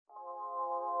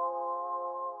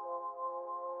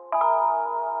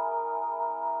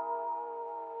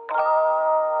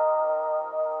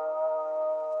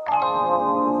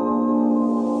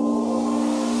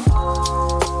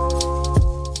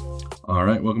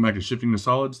right, welcome back to Shifting to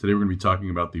Solids. Today we're going to be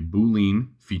talking about the Boolean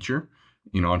feature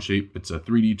in Onshape. It's a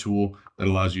 3D tool that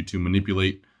allows you to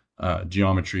manipulate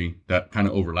geometry that kind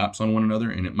of overlaps on one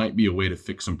another, and it might be a way to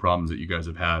fix some problems that you guys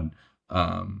have had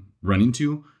run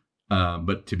into,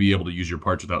 but to be able to use your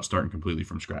parts without starting completely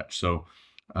from scratch. So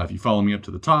if you follow me up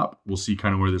to the top, we'll see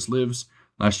kind of where this lives.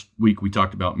 Last week we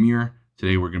talked about mirror.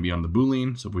 Today we're going to be on the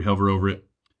Boolean. So if we hover over it,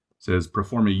 it says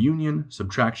perform a union,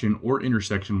 subtraction, or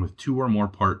intersection with two or more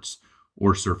parts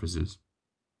or surfaces.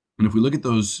 And if we look at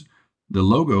those, the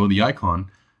logo, the icon,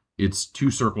 it's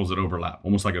two circles that overlap,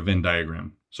 almost like a Venn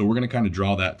diagram. So we're going to kind of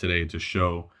draw that today to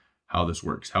show how this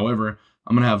works. However,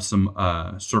 I'm going to have some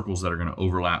circles that are going to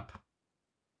overlap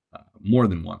more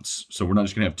than once. So we're not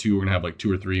just going to have two, we're going to have like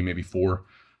two or three, maybe four,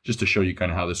 just to show you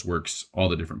kind of how this works, all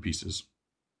the different pieces.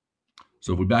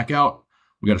 So if we back out,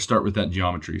 we got to start with that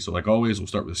geometry. So like always, we'll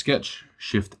start with a sketch,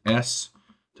 Shift S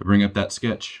to bring up that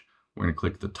sketch. We're going to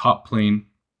click the top plane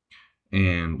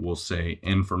and we'll say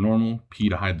N for normal, P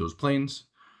to hide those planes.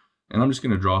 And I'm just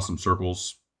going to draw some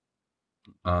circles.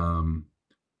 We'll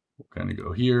kind of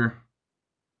go here.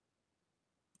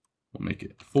 We'll make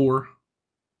it 4.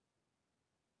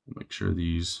 We'll make sure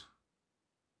these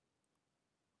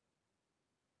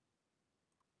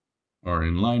are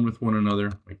in line with one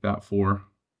another, like that 4.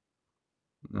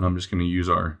 And I'm just going to use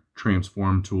our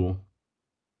transform tool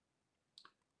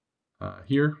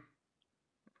here.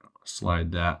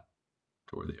 Slide that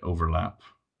to where they overlap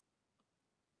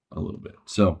a little bit.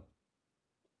 So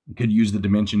you could use the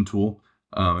dimension tool.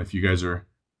 If you guys are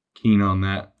keen on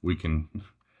that, we can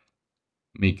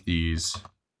make these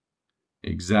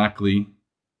exactly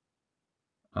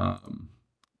here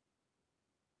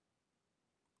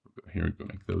we go,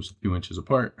 make those 2 inches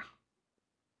apart,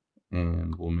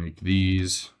 and we'll make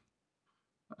these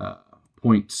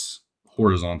points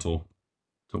horizontal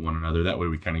to one another. That way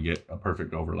we kind of get a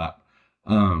perfect overlap.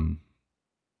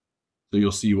 So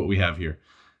you'll see what we have here.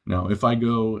 Now, if I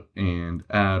go and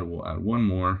add, we'll add one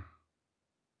more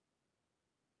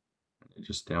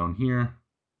just down here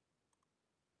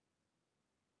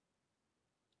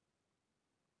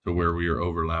to where we are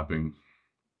overlapping,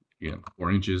 again,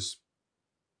 4 inches.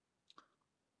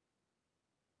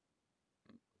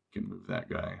 Can move that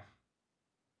guy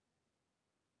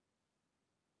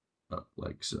up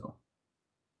like so.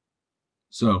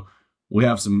 So we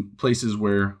have some places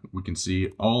where we can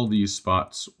see all these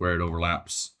spots where it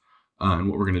overlaps. And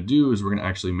what we're going to do is we're going to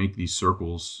actually make these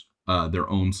circles their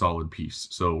own solid piece.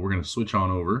 So we're going to switch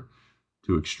on over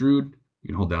to extrude. You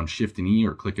can hold down Shift and E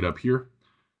or click it up here.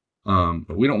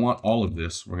 But we don't want all of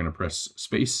this. We're going to press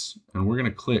space and we're going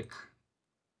to click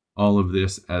all of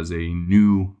this as a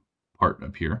new part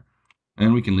up here.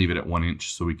 And we can leave it at 1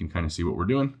 inch so we can kind of see what we're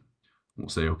doing. We'll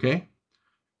say OK.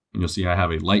 And you'll see I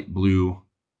have a light blue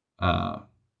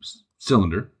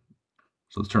cylinder.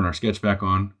 So let's turn our sketch back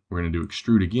on. We're going to do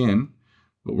extrude again,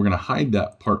 but we're going to hide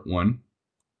that part 1.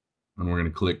 And we're going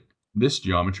to click this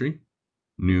geometry,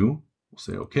 new. We'll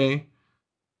say OK.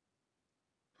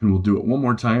 And we'll do it one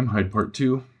more time, hide part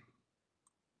 2.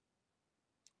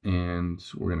 And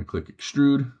we're going to click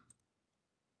extrude.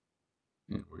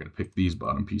 And we're going to pick these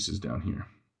bottom pieces down here.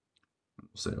 And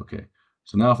we'll say OK.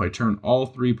 So now if I turn all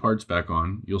 3 parts back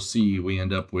on, you'll see we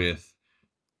end up with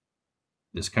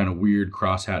this kind of weird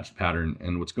crosshatched pattern.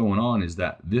 And what's going on is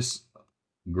that this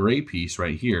gray piece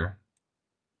right here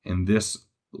and this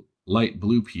light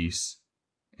blue piece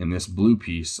and this blue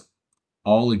piece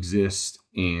all exist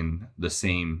in the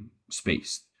same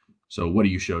space. So what do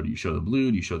you show? Do you show the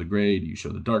blue? Do you show the gray? Do you show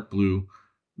the dark blue?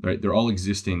 Right? They're all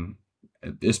existing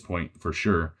at this point for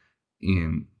sure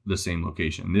in the same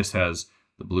location. This has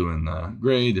the blue and the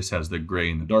gray. This has the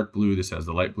gray and the dark blue. This has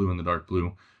the light blue and the dark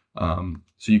blue.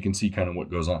 So you can see kind of what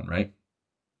goes on, right?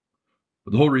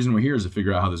 But the whole reason we're here is to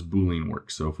figure out how this Boolean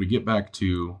works. So if we get back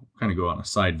to kind of go on a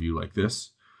side view like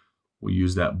this, we'll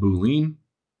use that Boolean.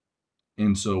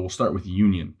 And so we'll start with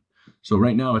union. So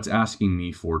right now it's asking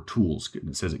me for tools.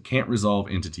 It says it can't resolve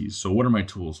entities. So what are my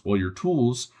tools? Well, your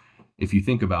tools, if you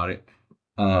think about it,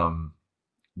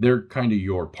 they're kind of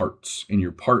your parts, and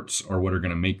your parts are what are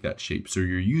going to make that shape. So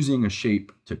you're using a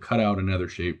shape to cut out another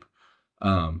shape.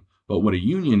 But what a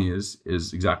union is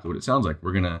exactly what it sounds like.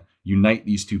 We're going to unite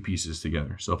these two pieces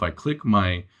together. So if I click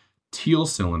my teal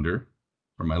cylinder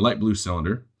or my light blue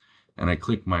cylinder, and I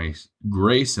click my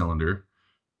gray cylinder,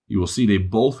 you will see they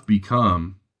both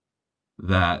become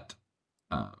that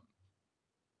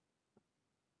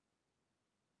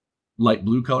light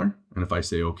blue color. And if I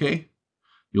say OK,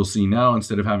 you'll see now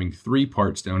instead of having 3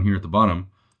 parts down here at the bottom,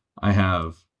 I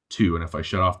have 2. And if I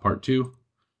shut off part 2,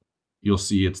 you'll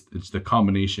see it's the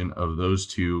combination of those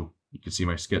two. You can see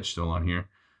my sketch still on here.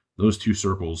 those two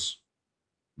circles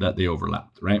that they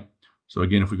overlapped, right? So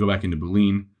again, if we go back into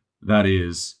Boolean, that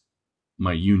is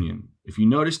my union. If you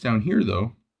notice down here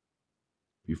though,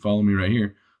 if you follow me right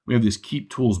here, we have this keep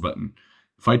tools button.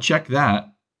 If I check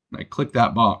that and I click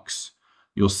that box,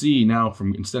 you'll see now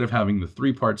from instead of having the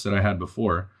 3 parts that I had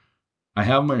before, I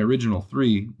have my original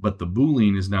 3, but the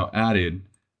Boolean is now added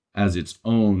as its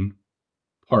own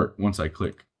part once I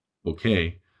click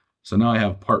OK. So now I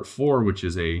have part 4, which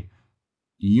is a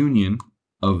union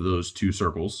of those 2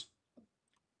 circles.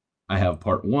 I have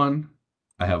part 1,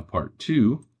 I have part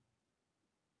 2,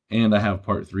 and I have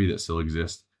part 3 that still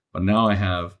exists. But now I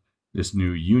have this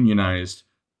new unionized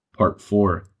part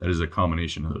 4 that is a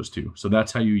combination of those 2. So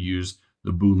that's how you use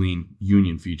the Boolean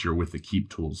union feature with the keep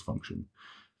tools function.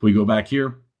 If we go back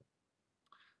here,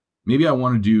 maybe I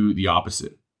want to do the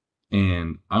opposite.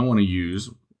 And I want to use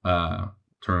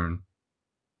turn.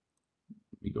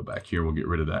 Let me go back here. We'll get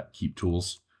rid of that keep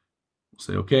tools. We'll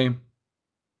say OK.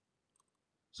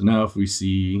 So now if we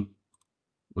see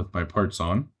with my parts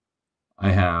on,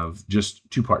 I have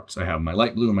just 2 parts. I have my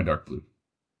light blue and my dark blue.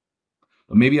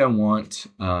 But maybe I want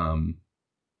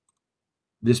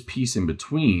this piece in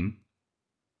between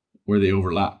where they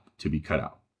overlap to be cut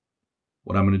out.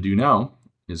 What I'm going to do now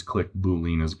is click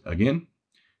Boolean again.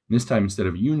 This time, instead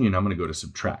of union, I'm going to go to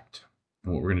subtract.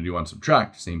 And what we're going to do on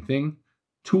subtract, same thing,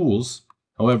 tools.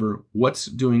 However, what's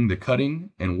doing the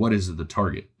cutting and what is the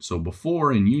target? So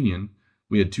before in union,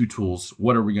 we had 2 tools.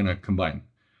 What are we going to combine?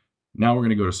 Now we're going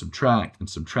to go to subtract, and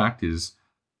subtract is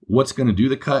what's going to do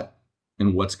the cut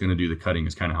and what's going to do the cutting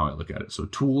is kind of how I look at it. So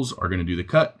tools are going to do the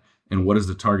cut, and what is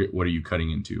the target? What are you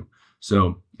cutting into?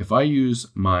 So if I use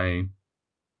my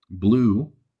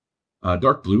blue,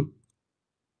 dark blue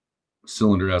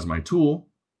cylinder as my tool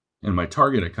and my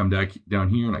target, I come down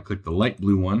here and I click the light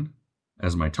blue one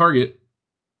as my target,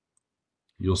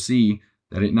 you'll see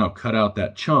that it now cut out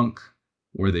that chunk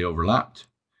where they overlapped.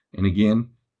 And again,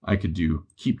 I could do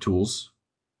keep tools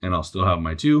and I'll still have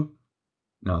my 2.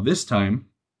 Now this time,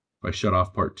 if I shut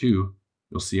off part 2,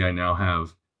 you'll see I now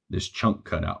have this chunk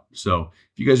cut out. So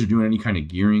if you guys are doing any kind of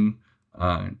gearing,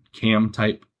 cam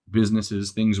type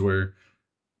businesses, things where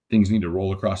things need to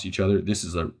roll across each other, this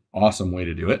is an awesome way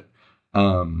to do it.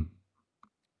 Some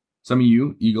of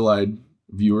you eagle-eyed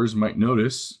viewers might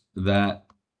notice that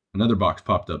another box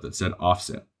popped up that said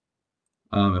offset.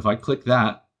 If I click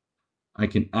that, I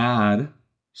can add,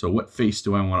 so what face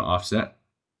do I want to offset?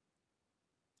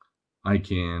 I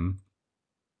can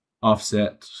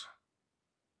offset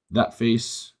that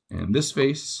face and this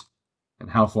face.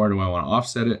 And how far do I want to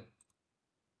offset it?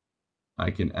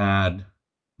 I can add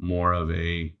more of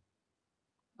a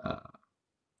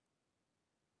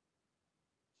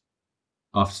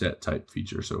offset type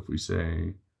feature. So if we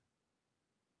say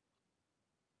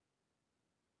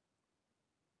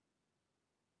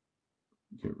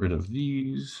get rid of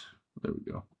these, there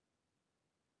we go.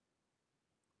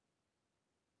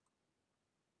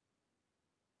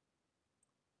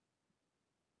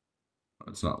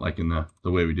 It's not liking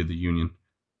the way we did the union.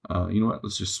 You know what?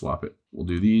 Let's just swap it. We'll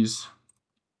do these.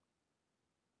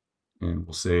 And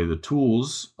we'll say the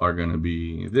tools are going to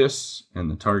be this, and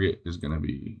the target is going to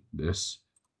be this.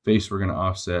 Face we're going to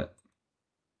offset.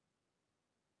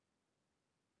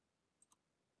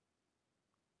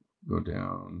 Go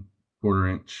down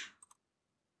 1/4 inch.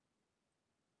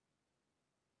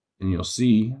 And you'll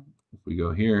see, if we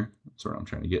go here, that's where I'm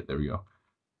trying to get, there we go.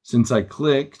 Since I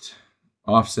clicked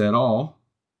offset all,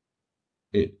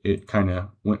 it kind of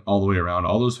went all the way around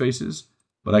all those faces,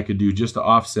 but I could do just the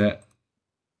offset,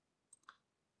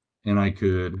 and I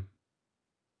could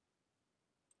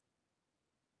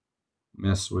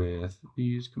mess with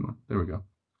these. Come on, there we go.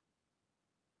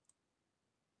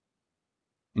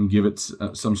 And give it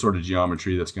some sort of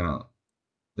geometry that's gonna,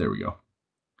 there we go.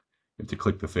 You have to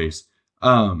click the face.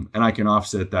 And I can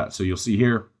offset that. So you'll see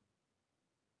here,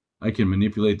 I can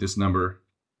manipulate this number.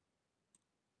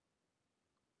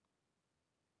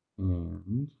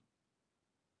 And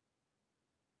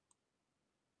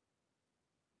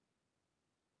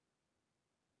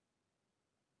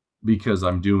because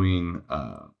I'm doing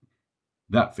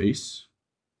that face,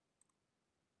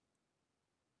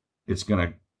 it's going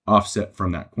to offset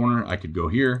from that corner. I could go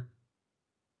here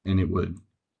and it would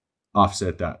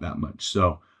offset that much.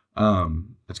 So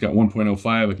it's got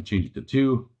 1.05. I could change it to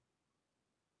 2.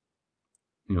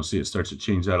 And you'll see it starts to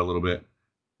change that a little bit.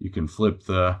 You can flip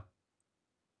the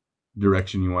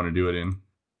direction you want to do it in.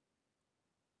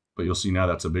 But you'll see now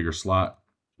that's a bigger slot.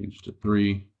 Change to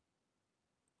 3.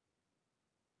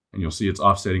 And you'll see it's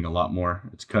offsetting a lot more.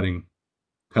 It's cutting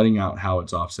out how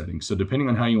it's offsetting. So depending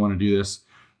on how you want to do this,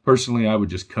 personally, I would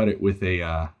just cut it with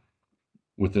a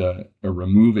with a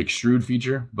remove extrude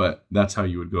feature, but that's how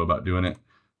you would go about doing it.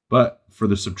 But for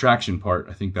the subtraction part,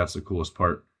 I think that's the coolest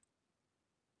part,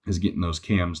 is getting those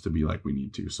cams to be like we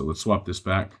need to. So let's swap this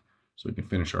back so we can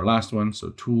finish our last one. So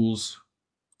tools,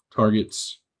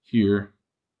 targets here.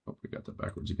 Oh, we got that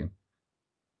backwards again.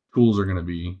 Tools are going to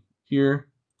be here.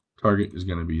 Target is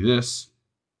going to be this.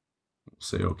 We'll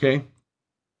say okay.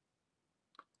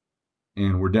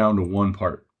 And we're down to one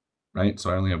part, right? So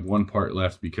I only have one part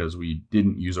left because we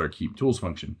didn't use our keep tools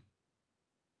function.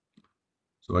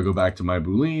 So I go back to my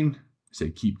Boolean, say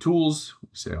keep tools,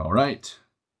 say all right.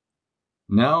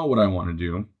 Now what I want to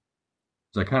do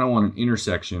is I kind of want an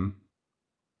intersection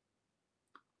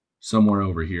somewhere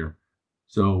over here.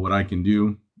 So what I can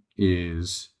do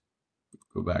is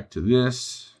go back to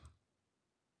this.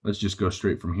 Let's just go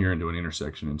straight from here into an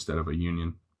intersection instead of a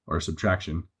union or a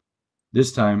subtraction.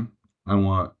 This time I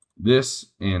want this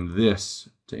and this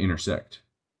to intersect.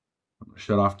 I'm going to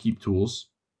shut off keep tools.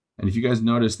 And if you guys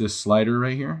notice this slider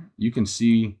right here, you can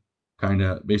see kind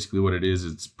of basically what it is.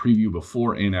 It's preview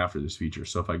before and after this feature.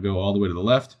 So if I go all the way to the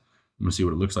left, I'm going to see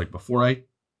what it looks like before I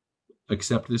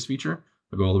accept this feature.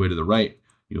 If I go all the way to the right,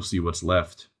 you'll see what's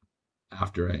left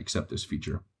after I accept this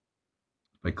feature.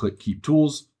 If I click keep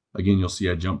tools, again, you'll see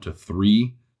I jump to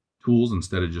 3 tools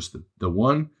instead of just the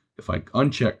one. If I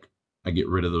uncheck, I get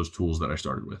rid of those tools that I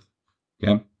started with.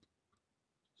 Okay.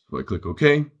 So I click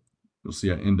OK. You'll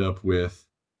see I end up with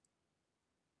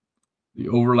the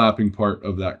overlapping part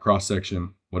of that cross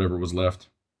section, whatever was left.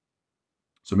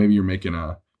 So maybe you're making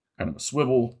a kind of a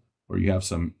swivel, or you have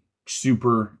some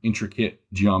super intricate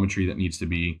geometry that needs to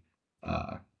be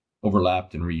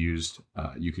overlapped and reused.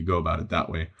 You could go about it that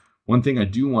way. One thing I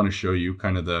do want to show you,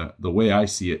 kind of the way I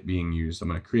see it being used. I'm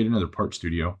going to create another part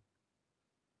studio,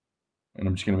 and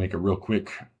I'm just going to make a real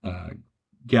quick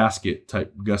gusset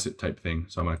type thing.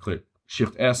 So I'm going to click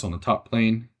Shift S on the top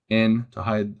plane, N to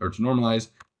hide or to normalize,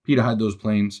 P to hide those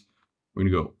planes. We're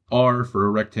going to go R for a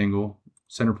rectangle,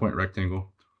 center point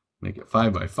rectangle, make it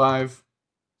 5 by 5.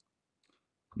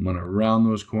 I'm going to round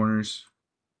those corners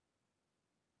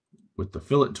with the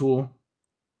fillet tool.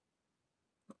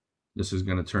 This is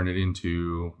going to turn it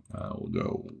into, we'll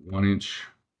go 1 inch.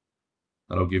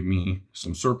 That'll give me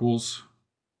some circles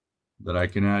that I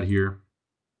can add here.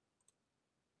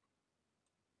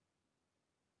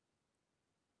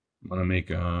 I'm going to make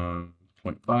a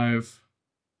 0.5.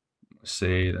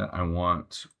 Say that I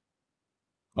want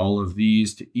all of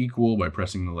these to equal by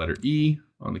pressing the letter E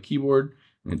on the keyboard,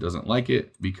 and it doesn't like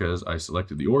it because I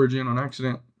selected the origin on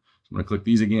accident. So I'm going to click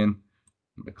these again.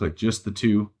 I'm going to click just the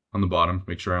 2 on the bottom,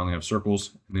 make sure I only have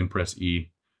circles, and then press E.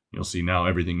 You'll see now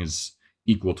everything is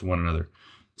equal to one another.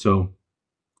 So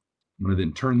I'm going to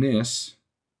then turn this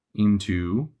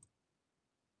into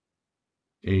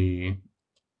a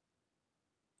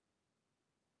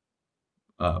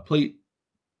plate.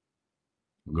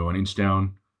 We'll go 1 inch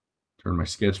down, turn my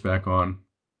sketch back on,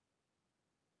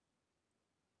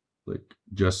 click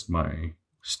just my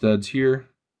studs here,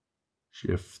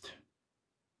 Shift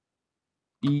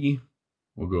E,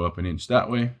 we'll go up 1 inch that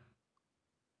way.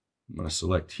 I'm going to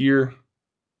select here,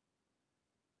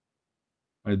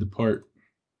 hide the part,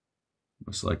 I'm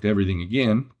going to select everything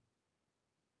again,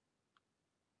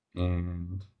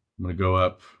 and I'm going to go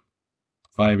up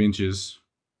 5 inches.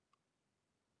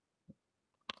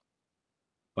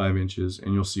 5 inches,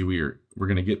 and you'll see we're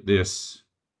going to get this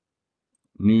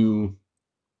new,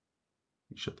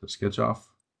 shut the sketch off.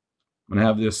 I'm going to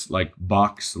have this like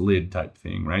box lid type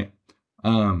thing, right?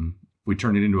 If we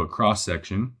turn it into a cross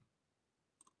section,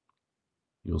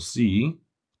 you'll see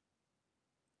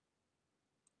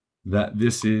that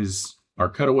this is our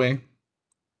cutaway.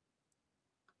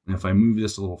 And if I move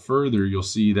this a little further, you'll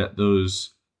see that those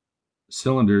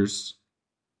cylinders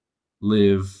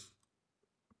live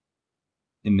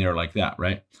in there like that,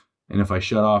 right? And if I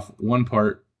shut off one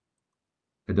part,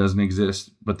 it doesn't exist,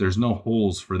 but there's no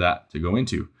holes for that to go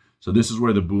into. So this is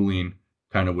where the Boolean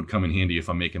kind of would come in handy if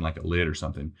I'm making like a lid or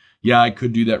something. Yeah, I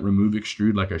could do that remove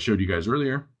extrude like I showed you guys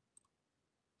earlier,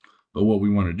 but what we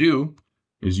want to do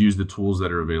is use the tools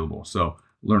that are available. So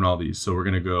learn all these. So we're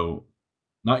going to go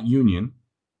not union,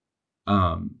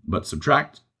 but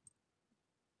subtract.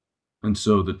 And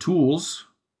so the tools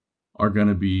are going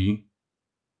to be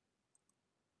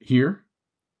here.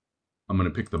 I'm going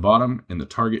to pick the bottom, and the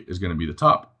target is going to be the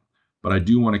top, but I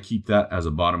do want to keep that as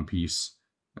a bottom piece,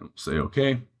 and we'll say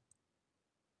okay.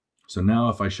 So now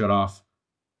if I shut off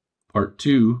part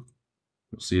 2,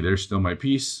 you'll see there's still my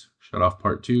piece. Shut off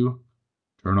part 2,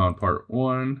 turn on part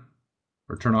 1,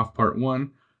 or turn off part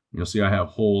 1. You'll see I have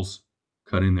holes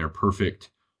cut in their perfect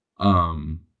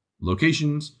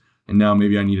locations, and now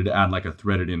maybe I needed to add like a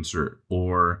threaded insert,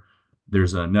 or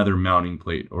there's another mounting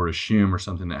plate or a shim or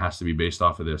something that has to be based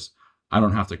off of this. I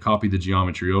don't have to copy the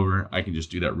geometry over. I can just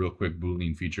do that real quick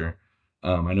Boolean feature.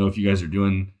 I know if you guys are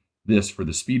doing this for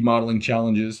the speed modeling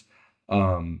challenges,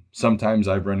 sometimes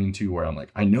I've run into where I'm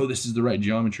like, I know this is the right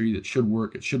geometry, that should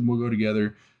work, it should go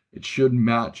together, it should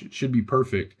match, it should be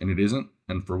perfect, and it isn't.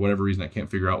 And for whatever reason, I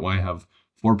can't figure out why I have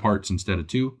 4 parts instead of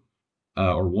 2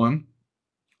 or 1.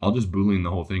 I'll just Boolean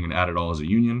the whole thing and add it all as a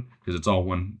union, because it's all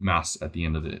one mass at the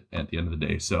end of the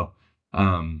day. So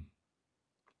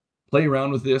play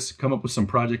around with this, come up with some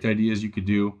project ideas you could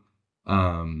do.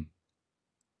 But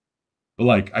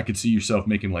like, I could see yourself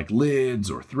making like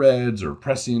lids or threads or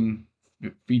pressing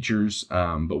features,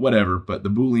 but whatever. But the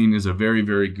Boolean is a very,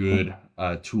 very good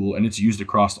tool, and it's used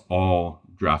across all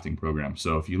drafting programs.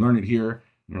 So if you learn it here,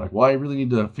 and you're like, well, I really need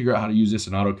to figure out how to use this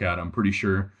in AutoCAD, I'm pretty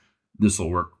sure this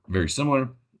will work very similar.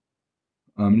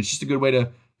 And it's just a good way to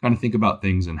kind of think about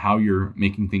things and how you're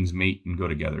making things mate and go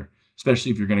together,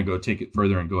 especially if you're going to go take it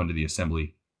further and go into the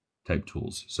assembly type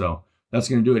tools. So that's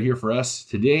going to do it here for us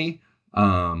today.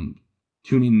 Tune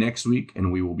in next week,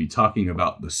 and we will be talking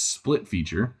about the split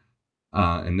feature,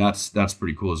 and that's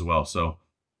pretty cool as well. So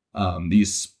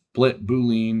these split,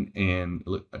 Boolean, and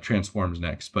transforms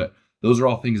next, but those are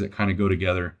all things that kind of go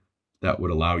together that would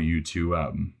allow you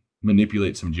to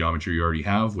manipulate some geometry you already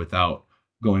have without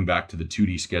going back to the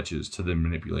 2D sketches to then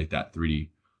manipulate that 3D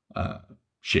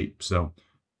shape. So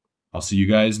I'll see you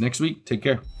guys next week. Take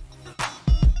care.